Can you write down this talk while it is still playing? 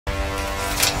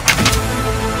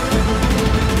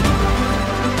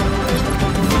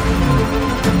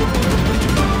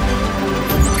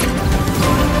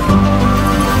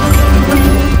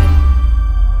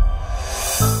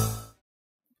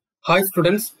Hi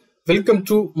students, welcome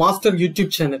to Master YouTube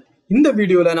channel. இந்த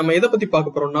வீடியோல நம்ம எதை பத்தி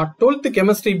பார்க்க போறோம்னா 12th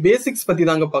chemistry basics பத்தி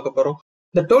தாங்க பார்க்க போறோம்.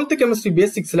 இந்த 12th chemistry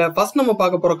basicsல first நம்ம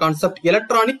பார்க்க போற concept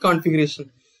electronic configuration.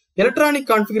 Electronic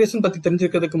configuration பத்தி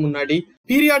தெரிஞ்சுக்கிறதுக்கு முன்னாடி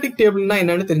periodic tableனா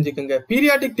என்னன்னு தெரிஞ்சுக்கங்க.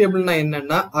 Periodic tableனா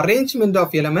என்னன்னா arrangement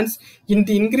of elements in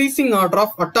the increasing order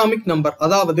of atomic number.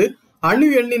 அதாவது அணு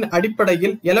எண்ணின்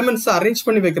அடிப்படையில் elements அரேஞ்ச்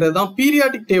பண்ணி வைக்கிறது தான்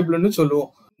periodic tableன்னு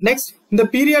சொல்லுவோம். நெக்ஸ்ட் இந்த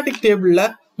periodic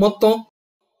tableல மொத்தம்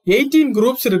 18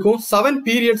 groups இருக்கும், 7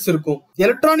 periods இருக்கும்.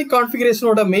 Electronic configuration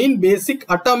ஓட main basic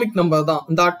atomic number தான்.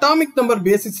 இந்த atomic number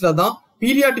basisல தான்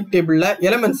periodic tableல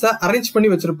elements அரேஞ்ச் பண்ணி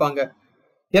வச்சிருப்பாங்க.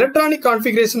 Electronic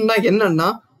configuration என்னன்னா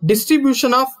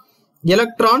distribution of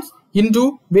electrons into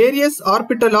various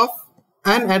orbital of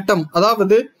an atom.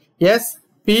 அதாவது S,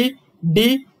 P, D,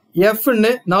 F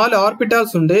ன்னு 4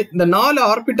 orbitals உண்டு. இந்த 4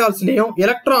 orbitalsலயும்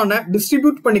எலக்ட்ரானை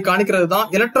டிஸ்ட்ரிபியூட் பண்ணி காணிக்கிறது தான்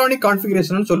electronic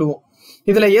configuration சொல்லுவோம்.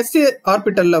 இதுல S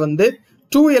ஆர்பிட்டல்ல வந்து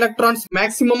 2 எலக்ட்ரான்ஸ்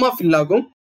மேக்ஸிமமா ஃபில் ஆகும்,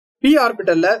 P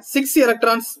ஆர்பிட்டல்ல 6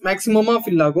 எலக்ட்ரான்ஸ் மேக்ஸிமமா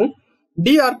ஃபில் ஆகும்,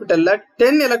 D ஆர்பிட்டல்ல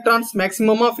 10 எலக்ட்ரான்ஸ்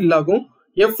மேக்ஸிமமா ஃபில் ஆகும்,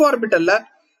 F ஆர்பிட்டல்ல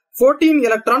 14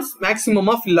 எலக்ட்ரான்ஸ்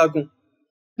மேக்ஸிமமா ஃபில் ஆகும்.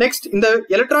 நெக்ஸ்ட் இந்த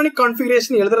எலக்ட்ரானிக்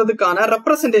கான்ஃபிகரேஷன் எழுதுறதுக்கான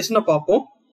ரெப்ரசன்டேஷனை பார்ப்போம்.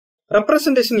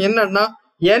 ரெப்ரசன்டேஷன் என்னன்னா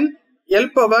n l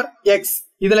பவர் x.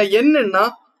 இதுல என்னன்னா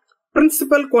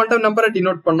பிரின்சிபல் குவாண்டம் நம்பரை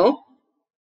டினோட் பண்ணோம்,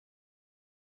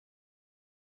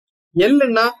 L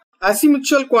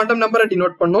அசிமுச்சுவல் குவாண்டம் நம்பரை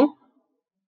டினோட் பண்ணும்,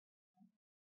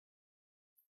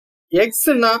 X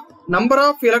number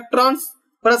of electrons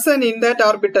present in that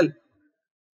orbital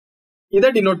இதை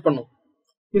டினோட் பண்ணும்.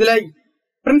 இதுல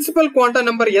பிரின்சிபல் குவாண்டம்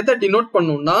நம்பர் எதை டினோட்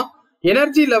பண்ணும்னா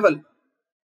எனர்ஜி லெவல்.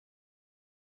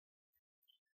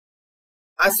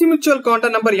 அசிமுச்சுவல்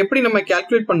குவாண்டம் நம்பர் எப்படி நம்ம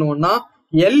கால்குலேட் பண்ணுவோம்னா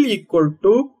L equal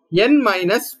to n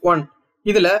minus 1.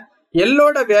 இதுல L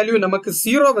ஓட வேல்யூ நமக்கு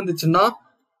 0 வந்துச்சுன்னா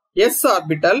S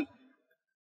ஆர்பிட்டல்,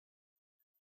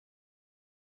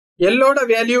 L ஓட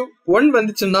வேல்யூ 1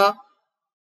 வந்துச்சுன்னா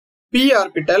P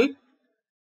ஆர்பிட்டல்,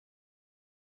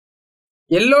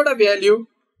 L ஓட வேல்யூ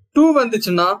 2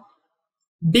 வந்துச்சுன்னா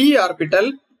D ஆர்பிட்டல்,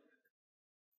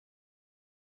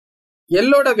 L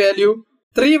ஓட வேல்யூ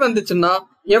 3 வந்துச்சுன்னா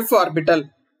F ஆர்பிட்டல்.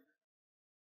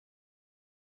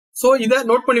 சோ இத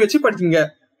நோட் பண்ணி வச்சு படிங்க.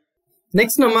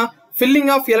 நெக்ஸ்ட் நம்ம filling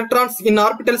of electrons in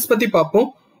orbitals பத்தி பார்ப்போம்.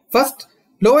 ஃபர்ஸ்ட்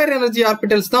lower energy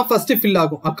orbitals தான் first fill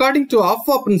ஆகும். According to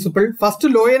Hoffa principle, first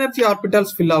low energy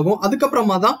orbitals fill ஆகும்.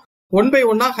 அதுக்கப்புறமா தான் 1 by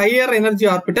 1 higher energy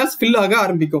orbitals fill ஆக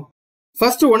ஆரம்பிக்கும்.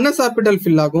 First 1s orbital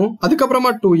fill ஆகும்,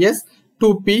 அதுக்கப்புறமா 2s,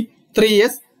 2p,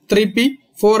 3s, 3p,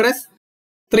 4s,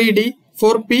 3d,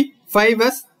 4p,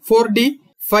 5s, 4d,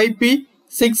 5p,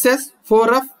 6s,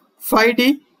 4f, 5d,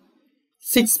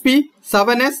 6p,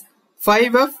 7s,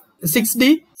 5f, 6d,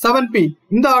 7p.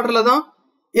 இந்த ஆர்டர்ல தான்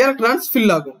electrons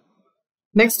fill ஆகும்.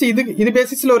 நெக்ஸ்ட் இது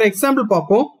பேசிஸ்ல ஒரு எக்ஸாம்பிள்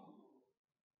பார்ப்போம்.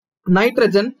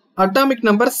 Nitrogen atomic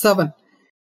number 7.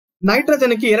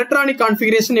 நைட்ரஜனுக்கு electronic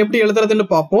configuration எப்படி எழுதுறதுன்னு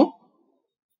பார்ப்போம்.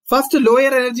 ஃபர்ஸ்ட்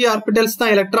லோயர் எனர்ஜி ஆர்பிட்டல்ஸ்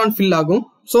தான் எலக்ட்ரான் ஃபில் ஆகும்.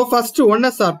 So first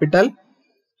 1s orbital,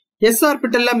 S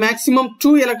ஆர்பிட்டல்ல maximum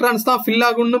 2 electrons தான் ஃபில்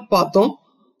ஆகும்னு பார்த்தோம்.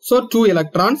 So 2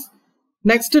 electrons.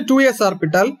 Next 2s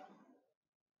orbital,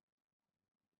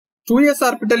 2s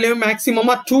ஆர்பிட்டல்லையும்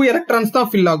மேக்ஸிமமா 2 electrons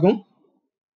தான் ஃபில் ஆகும்.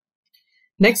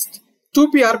 நெக்ஸ்ட்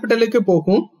 2p ஆர்பிட்டலுக்கு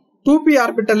போகும். 2p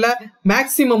ஆர்பிட்டல்ல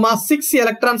மேக்ஸிமமா 6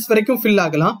 எலக்ட்ரான்ஸ் வரைக்கும் ஃபில்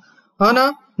ஆகலாம். ஆனா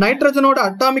நைட்ரஜனோட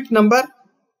அட்டாமிக் நம்பர்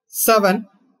 7.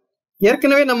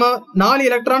 ஏற்கனவே நம்ம 4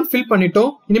 எலக்ட்ரான் ஃபில்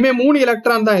பண்ணிட்டோம், இனிமே 3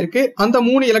 எலக்ட்ரான் தான் இருக்கு. அந்த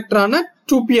 3 எலக்ட்ரானை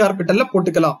 2p ஆர்பிட்டல்ல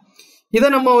போட்டுக்கலாம். இதை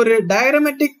நம்ம ஒரு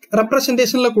டயக்ராமேட்டிக்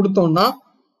ரெப்ரசன்டேஷன்ல கொடுத்தோம்னா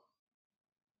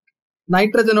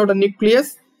நைட்ரஜனோட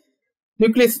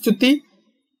நியூக்ளியஸ் சுத்தி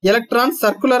எலக்ட்ரான்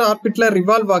சர்க்குலர் ஆர்பிட்ல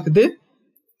ரிவால்வ் ஆகுது.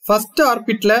 ஃபர்ஸ்ட்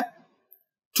ஆர்பிட்ல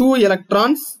 2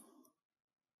 எலக்ட்ரான்ஸ்,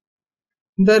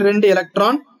 இந்த 2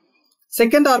 எலக்ட்ரான்.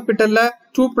 Second ஆர்பிட்டல்ல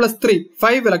 2 plus 3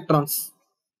 5 electrons.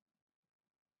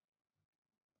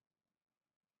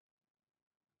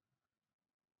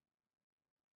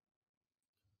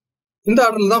 இந்த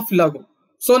ஆர்டர்ல தான் ஃபில் ஆகும்.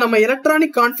 சோ நம்ம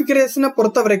எலக்ட்ரானிக் கான்ஃபிகரேஷனை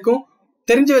பொறுத்த வரைக்கும்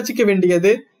தெரிஞ்சு வச்சுக்க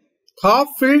வேண்டியது half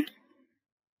filled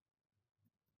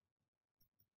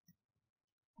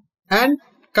and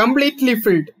completely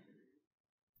filled.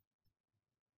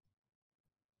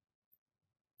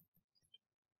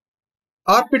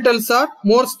 Orbitals are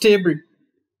more stable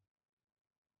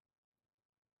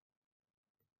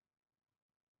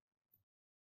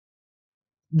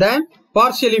than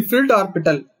partially filled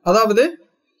orbital. அதாவது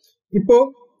இப்போ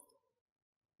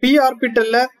p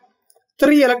ஆர்பிட்டல்ல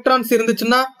 3 எலக்ட்ரான்ஸ்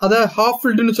இருந்துச்சுன்னா அத half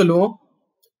filled னு சொல்லுவோம்.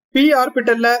 p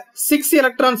ஆர்பிட்டல்ல 6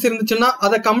 எலக்ட்ரான்ஸ் இருந்துச்சுன்னா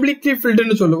அத completely filled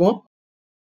னு சொல்லுவோம்.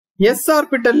 s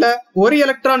ஆர்பிட்டல்ல 1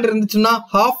 எலக்ட்ரான் இருந்துச்சுன்னா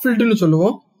half filled னு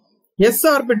சொல்லுவோம். s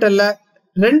ஆர்பிட்டல்ல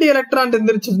 2 எலக்ட்ரான்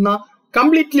இருந்துச்சுன்னா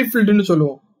கம்ப்ளீட்லி ஃபில்டுன்னு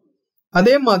சொல்லுவோம்.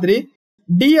 அதே மாதிரி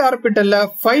d ஆர்பிட்டல்ல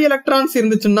 5 எலக்ட்ரான்ஸ்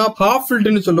இருந்துச்சுன்னா half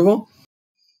filled சொல்லுவோம்.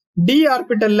 d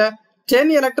ஆர்பிட்டல்ல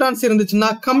 10 எலக்ட்ரான்ஸ் இருந்துச்சுன்னா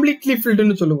கம்ப்ளீட்லி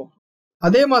ஃபில்டுன்னு சொல்லுவோம்.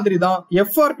 அதே மாதிரி தான்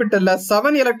f ஆர்பிட்டல்ல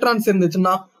 7 எலக்ட்ரான்ஸ்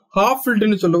இருந்துச்சுன்னா half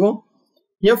filled சொல்லுவோம்.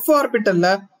 f ஆர்பிட்டல்ல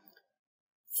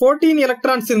 14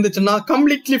 எலக்ட்ரான்ஸ் இருந்துச்சுன்னா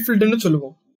கம்ப்ளீட்லி ஃபில்டுன்னு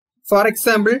சொல்லுவோம். ஃபார்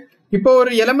எக்ஸாம்பிள், இப்போ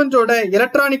ஒரு எலிமெண்டோட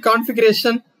எலக்ட்ரானிக்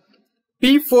கான்ஃபிகரேஷன்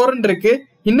p4 இருக்கு,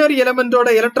 இன்னொரு எலிமெண்டோட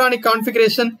எலக்ட்ரானிக்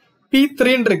கான்ஃபிகரேஷன்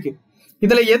p3 இருக்கு.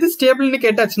 இதுல எது ஸ்டேபிள்னு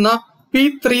கேட்டாச்சுன்னா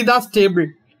p3 தான் ஸ்டேபிள்.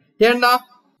 ஏன்னா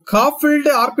half filled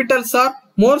ஆர்பிட்டல்ஸ் ஆர்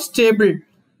மோர் ஸ்டேபிள்.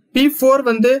 p4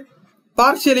 வந்து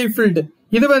பார்ஷியலி ஃபில்டு,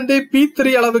 இது வந்து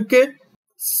p3 அளவுக்கு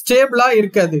ஸ்டேபிளா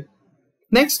இருக்காது.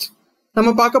 நெக்ஸ்ட் நம்ம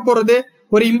பார்க்க போறது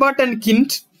ஒரு இம்பார்ட்டன்ட்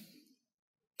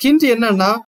கிண்ட் என்னன்னா,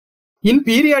 இன்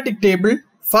periodic table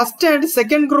first and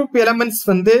second group elements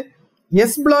வந்து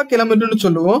S பிளாக் எலிமெண்ட்னு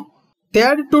சொல்லுவோம்.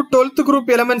 3rd to 12th group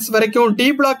elements வரைக்கும் D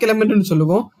பிளாக் எலிமெண்ட்னு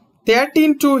சொல்லுவோம்.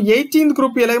 13 to 18th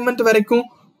குரூப் எலிமெண்ட் வரைக்கும்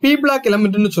P பிளாக்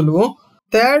எலிமெண்ட்னு சொல்லுவோம்.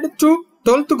 3rd to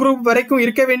 12th குரூப் வரைக்கும்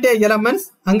இருக்க வேண்டிய எலிமெண்ட்ஸ்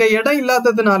அங்க இடம்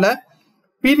இல்லாததுனால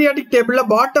பீரியாடிக் டேபிள்ல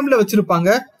பாட்டம்ல வச்சிருப்பாங்க.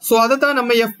 ஸோ அதை தான்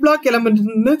நம்ம F பிளாக்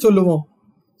எலிமெண்ட்னு சொல்லுவோம்.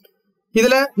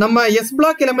 இதுல நம்ம S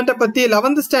பிளாக் எலிமெண்ட்டை பத்தி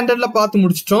 11th ஸ்டாண்டர்ட்ல பார்த்து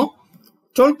முடிச்சிட்டோம்.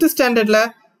 12th ஸ்டாண்டர்ட்ல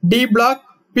D black,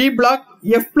 P black,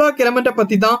 F black எலிமெண்ட்டை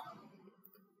பத்தி தான்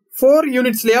 4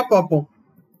 யூனிட்ஸ்லயா பார்ப்போம்.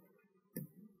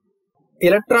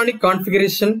 எலக்ட்ரானிக்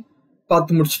கான்ஃபிகரேஷன்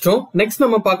பார்த்து முடிச்சிட்டோம். நெக்ஸ்ட்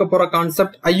நம்ம பார்க்க போற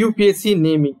concept IUPAC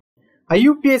naming.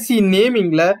 IUPAC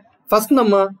நேமிங்ல first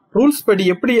நம்ம ரூல்ஸ் படி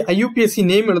எப்படி IUPAC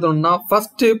நேம் எழுதணும்னா,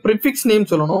 ஃபர்ஸ்ட் ப்ரிஃபிக்ஸ் நேம்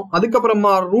சொல்லணும்,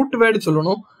 அதுக்கப்புறமா ரூட் வேர்டு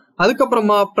சொல்லணும்,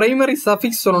 அதுக்கப்புறமா பிரைமரி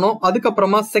சஃபிக்ஸ் சொல்லணும்,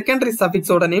 அதுக்கப்புறமா செகண்டரி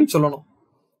சஃபிக்ஸோட நேம் சொல்லணும்.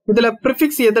 இதுல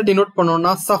ப்ரிஃபிக்ஸ் எதை டினோட்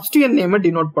பண்ணோம்னா சப்ஸ்டியன் நேமை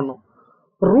டினோட் பண்ணும்.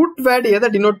 ரூட் வேர்டு எதை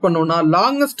டினோட் பண்ணோம்னா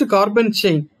லாங்கஸ்ட் கார்பன்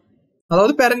செயின்,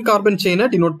 அதாவது பேரண்ட் கார்பன் செயினை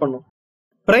டினோட் பண்ணும்.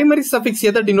 பிரைமரி சஃபிக்ஸ்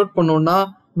எதை டினோட் பண்ணோம்னா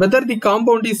whether the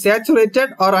compound is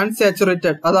saturated R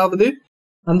unsaturated, அதாவது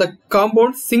அந்த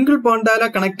காம்பவுண்ட் சிங்கிள் பாண்டால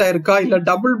கனெக்ட் ஆயிருக்கா இல்ல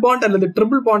டபுள் பாண்ட் அல்லது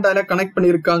ட்ரிபிள் பாண்டால கனெக்ட்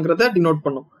பண்ணிருக்காங்கிறத டினோட்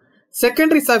பண்ணும்.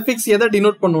 செகண்டரி சஃபிக்ஸ் எதை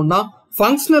டினோட் பண்ணும்னா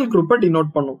ஃபங்க்ஷனல் குரூப்பை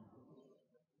டினோட் பண்ணும்.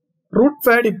 ரூட்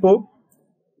வேர்டு இப்போ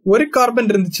ஒரு கார்பன்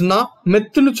இருந்துச்சுன்னா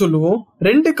மெத்துன்னு சொல்லுவோம்,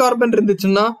 2 கார்பன்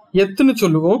இருந்துச்சுன்னா எத்துன்னு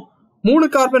சொல்லுவோம், 3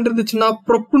 கார்பன் இருந்துச்சுன்னா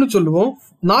ப்ரொப்னு சொல்லுவோம்,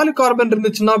 4 கார்பன்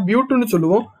இருந்துச்சுன்னா பியூட்டுன்னு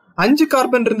சொல்லுவோம், 5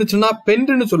 கார்பன் இருந்துச்சுன்னா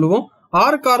பென்ட்னு சொல்லுவோம்,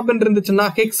 6 கார்பன் இருந்துச்சுன்னா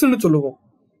ஹெக்ஸ்னு சொல்லுவோம்.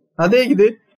 அதே இது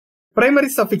பிரைமரி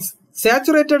சஃபிக்ஸ்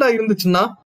சேச்சுரேட்டடா இருந்துச்சுன்னா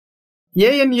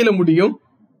ANE ல முடியும்,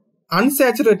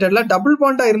 அன்சேச்சுரேட்டட்ல டபுள்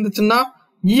பாண்டா இருந்துச்சுன்னா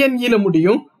ENE ல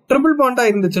முடியும், ட்ரிபிள் பாண்டா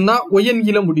இருந்துச்சுன்னா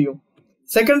ONE ல முடியும்.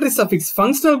 Secondary suffix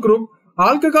functional group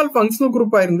alcohol functional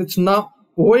குரூப்பா இருந்துச்சுன்னா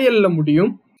OL ல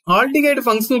முடியும், ஆல்டிகைடு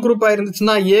ஃபங்க்ஷனல் குரூப்பா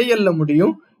இருந்துச்சுன்னா AL ல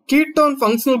முடியும், கீட்டோன்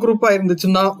ஃபங்க்ஷனல் குரூப்பா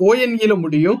இருந்துச்சுன்னா ONE ல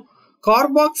முடியும்,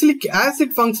 கார்பாக்சிலிக்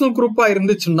ஆசிட் ஃபங்க்ஷனல் குரூப்பா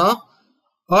இருந்துச்சுன்னா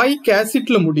ஆயிக்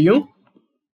ஆசிட்ல முடியும்,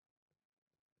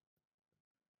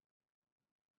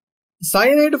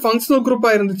 சயனைடு ஃபங்க்ஷனல் குரூப்பா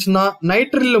இருந்துச்சுன்னா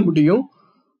நைட்ரில்ல முடியும்,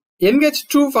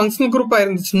 NH2 ஃபங்க்ஷனல் குரூப்பா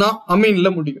இருந்துச்சுன்னா அமீன்ல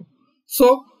முடியும். ஸோ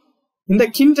இந்த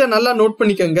கிஞ்சை நல்லா நோட்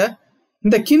பண்ணிக்கோங்க.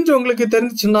 இந்த கிஞ்ச் உங்களுக்கு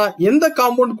தெரிஞ்சுச்சுன்னா எந்த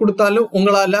காம்பவுண்ட் கொடுத்தாலும்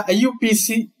உங்களால IUPAC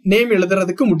நேம்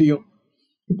எழுதுறதுக்கு முடியும்.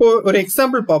 இப்போ ஒரு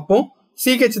எக்ஸாம்பிள் பார்ப்போம்.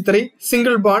 CH3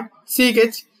 single bond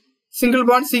CH single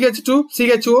bond CH2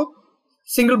 CHO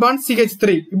single bond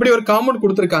CH3 இப்படி ஒரு காம்பவுண்ட்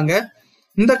கொடுத்துருக்காங்க.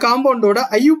 இந்த காம்பவுண்டோட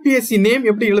IUPAC நேம்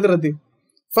எப்படி எழுதுறது?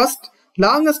 ஃபர்ஸ்ட்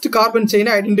லாங்கஸ்ட் கார்பன்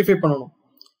செயினை ஐடென்டிஃபை பண்ணணும்.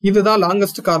 இதுதான்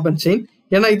லாங்கஸ்ட் கார்பன் செயின்,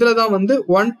 ஏன்னா இதுல தான் வந்து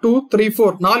 1 2 3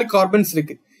 4 4 கார்பன்ஸ்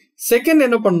இருக்கு. செகண்ட்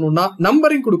என்ன பண்ணணும்னா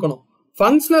நம்பரிங் கொடுக்கணும்.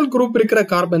 ஃபங்க்ஷனல் குரூப் இருக்கிற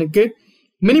கார்பனுக்கு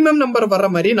மினிமம் நம்பர் வர்ற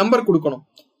மாதிரி நம்பர் கொடுக்கணும்.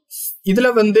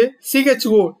 இதுல வந்து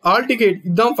CHO ஆல்டிகைட்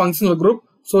இதுதான் ஃபங்க்ஷனல் குரூப்.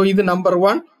 ஸோ இது நம்பர்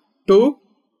 1 2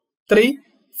 3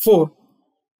 4.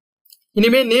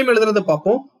 இனிமே நேம் எழுதுறத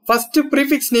பார்ப்போம். ஃபர்ஸ்ட்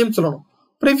ப்ரீஃபிக்ஸ் நேம் சொல்லணும்.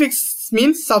 Prefix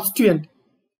means சப்ஸ்டியன்ட்.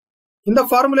 இந்த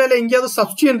ஃபார்முலால எங்கேயாவது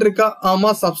சப்ஸ்டியன்ட் இருக்கா? ஆமா,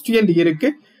 சப்ஸ்டியன்ட் இருக்கு.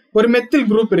 ஒரு மெத்தில்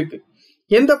குரூப் இருக்கு.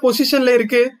 எந்த பொசிஷன்ல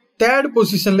இருக்கு? 3rd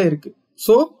பொசிஷன்ல இருக்கு.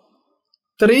 So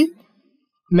 3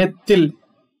 methyl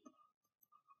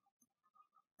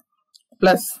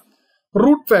plus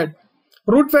root word.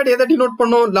 Root word எதை டினோட்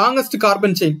பண்ணும்? Longest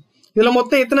carbon chain. இதுல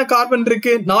மொத்தம் எத்தனை கார்பன்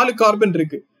இருக்கு? 4 கார்பன்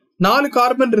இருக்கு. 4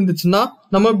 கார்பன் இருந்துச்சுன்னா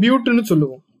நம்ம பியூட்னு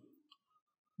சொல்லுவோம்.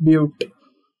 பியூட்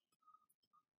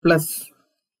plus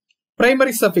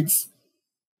primary suffix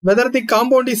whether the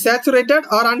compound is saturated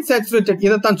or unsaturated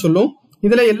இதைத்தான் சொல்லும்.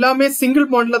 இதுல எல்லாமே சிங்கிள்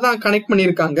பாண்ட்ல தான் கனெக்ட்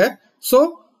பண்ணிருக்காங்க. ஸோ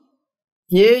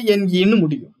ANE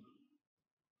முடியும்.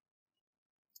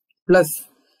 Plus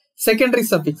secondary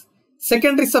suffix.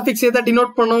 Secondary suffix எதை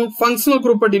டினோட் பண்ணும்? ஃபங்க்ஷனல்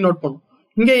குரூப்பை டினோட் பண்ணும்.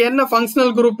 இங்க என்ன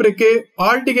ஃபங்க்ஷனல் குரூப் இருக்கு?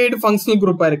 ஆல்டிகைடு ஃபங்க்ஷனல்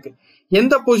குரூப்பா இருக்கு.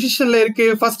 எந்த பொசிஷன்ல இருக்கு?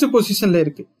 ஃபர்ஸ்ட் பொசிஷன்ல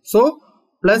இருக்கு. So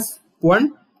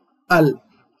 +1l.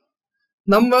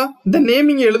 நம்ம இந்த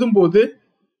நேமிங் எழுதும்போது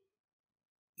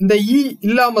இந்த இ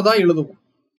இல்லாம தான் எழுதுவோம்.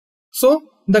 ஸோ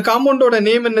இந்த காம்பவுண்டோட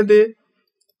நேம் என்னது?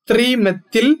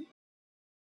 3-மெத்தில்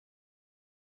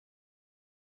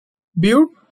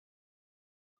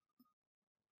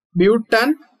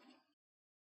பியூட்டன்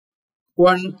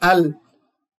 1l.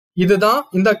 இதுதான்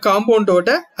இந்த காம்பவுண்டோட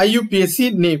IUPAC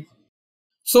name.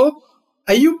 So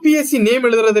IUPAC name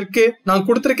எழுதுறதற்கு நான்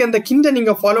கொடுத்திருக்க இந்த கிண்ட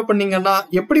நீங்க ஃபாலோ பண்ணீங்கன்னா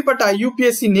எப்படிப்பட்ட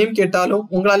IUPAC நேம் கேட்டாலும்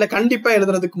உங்களால கண்டிப்பா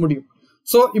எழுதுறதுக்கு முடியும்.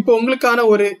 ஸோ இப்போ உங்களுக்கான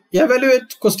ஒரு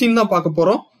எவாலுவேட் கொஸ்டின் தான் பார்க்க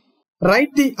போறோம்.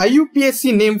 Right the IUPAC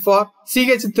name for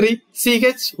CH3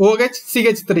 CHOH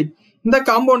CH3. இந்த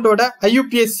காம்பவுண்டோட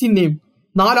IUPAC நேம்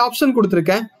 4 ஆப்ஷன்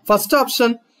கொடுத்திருக்கேன். First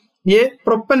option A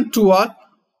ப்ரோப்பன் 2-ஆல்,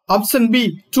 option B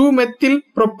 2-மெத்தில்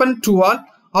ப்ரோப்பன் 2-ஆல்,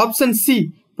 option C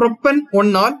ப்ரோப்பன்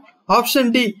 1-ஆல், option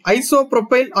D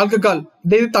isopropyl alcohol.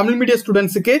 இது தமிழ் மீடியம்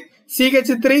ஸ்டூடெண்ட்ஸுக்கு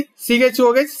CH3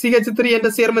 CHOH CH3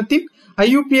 என்ற சேர்மத்தின்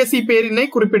IUPAC பேரினை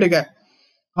குறிப்பிடுக.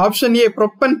 Option A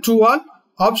ப்ரோப்பன் 2-ஆல்,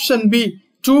 option B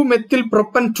 2-மெத்தில்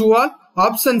ப்ரோப்பன் 2-ஆல்,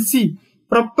 option C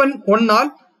ப்ரோப்பன்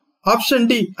 1-ஆல், option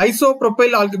D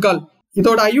isopropyl alcohol.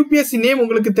 இதோட IUPAC name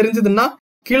உங்களுக்கு தெரிஞ்சதுன்னா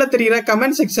கீழே தெரிகிற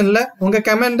comment செக்ஷன்ல உங்க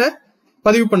கமெண்ட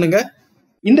பதிவு பண்ணுங்க.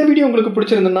 இந்த வீடியோ உங்களுக்கு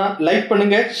பிடிச்சிருந்ததுன்னா லைக்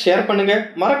பண்ணுங்க, ஷேர் பண்ணுங்க,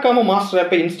 மறக்காம மாஸ்டர்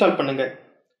ஆப்பை இன்ஸ்டால் பண்ணுங்க.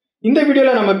 இந்த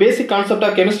வீடியோல நம்ம பேசிக் கான்செப்ட்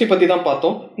ஆஃப் கெமிஸ்ட்ரி பத்தி தான்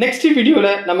பார்த்தோம். நெக்ஸ்ட் வீடியோல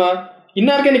நம்ம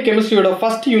inorganic கெமிஸ்ட்ரியோட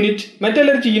first unit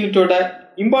metallurgy யூனிட்டோட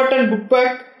important book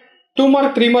back 2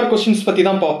 mark 3 mark questions பத்தி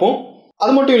தான் பார்ப்போம்.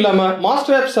 அது மட்டும் இல்லாம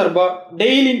மாஸ்டர் ஆப் சார்பா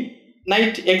டெய்லி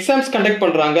நைட் எக்ஸாம்ஸ் கண்டக்ட்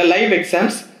பண்றாங்க, லைவ்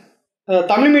எக்ஸாம்ஸ்.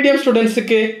 தமிழ் மீடியம்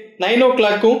ஸ்டூடெண்ட்ஸுக்கு 9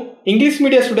 o'clock, இங்கிலீஷ்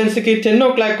மீடியம் ஸ்டூடெண்ட்ஸுக்கு 10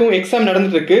 o'clock எக்ஸாம்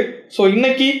நடந்துட்டு இருக்கு. ஸோ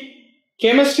இன்னைக்கு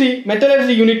கெமிஸ்ட்ரி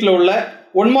மெட்டலர்ஜி யூனிட்ல உள்ள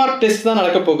 1 மார்க் டெஸ்ட் தான்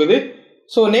நடக்க போகுது.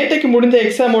 ஸோ நேற்றைக்கு முடிஞ்ச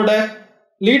எக்ஸாமோட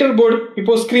லீடர் போர்டு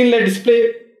இப்போ ஸ்க்ரீன்ல டிஸ்பிளே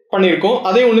பண்ணியிருக்கோம்,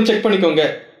 அதையும் ஒன்று செக் பண்ணிக்கோங்க.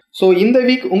 ஸோ இந்த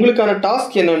வீக் உங்களுக்கான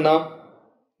டாஸ்க் என்னன்னா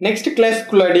நெக்ஸ்ட்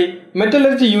கிளாஸ்க்குள்ளாடி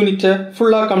மெட்டலர்ஜி யூனிட்டை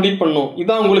ஃபுல்லாக கம்ப்ளீட் பண்ணணும்.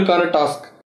 இதுதான் உங்களுக்கான டாஸ்க்.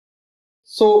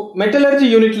 ஸோ மெட்டலர்ஜி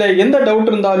யூனிட்ல எந்த டவுட்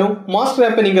இருந்தாலும் மாஸ்டர்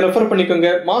ஆப்பை நீங்கள் ரெஃபர் பண்ணிக்கோங்க.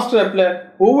 மாஸ்டர் ஆப்பில்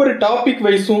ஒவ்வொரு டாபிக்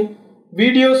வைஸும்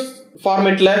வீடியோஸ்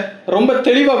ஃபார்மேட்டில் ரொம்ப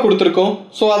தெளிவாக கொடுத்துருக்கோம்.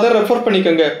 ஸோ அதை ரெஃபர்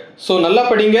பண்ணிக்கோங்க. ஸோ நல்லா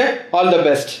படிங்க. All the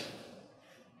best.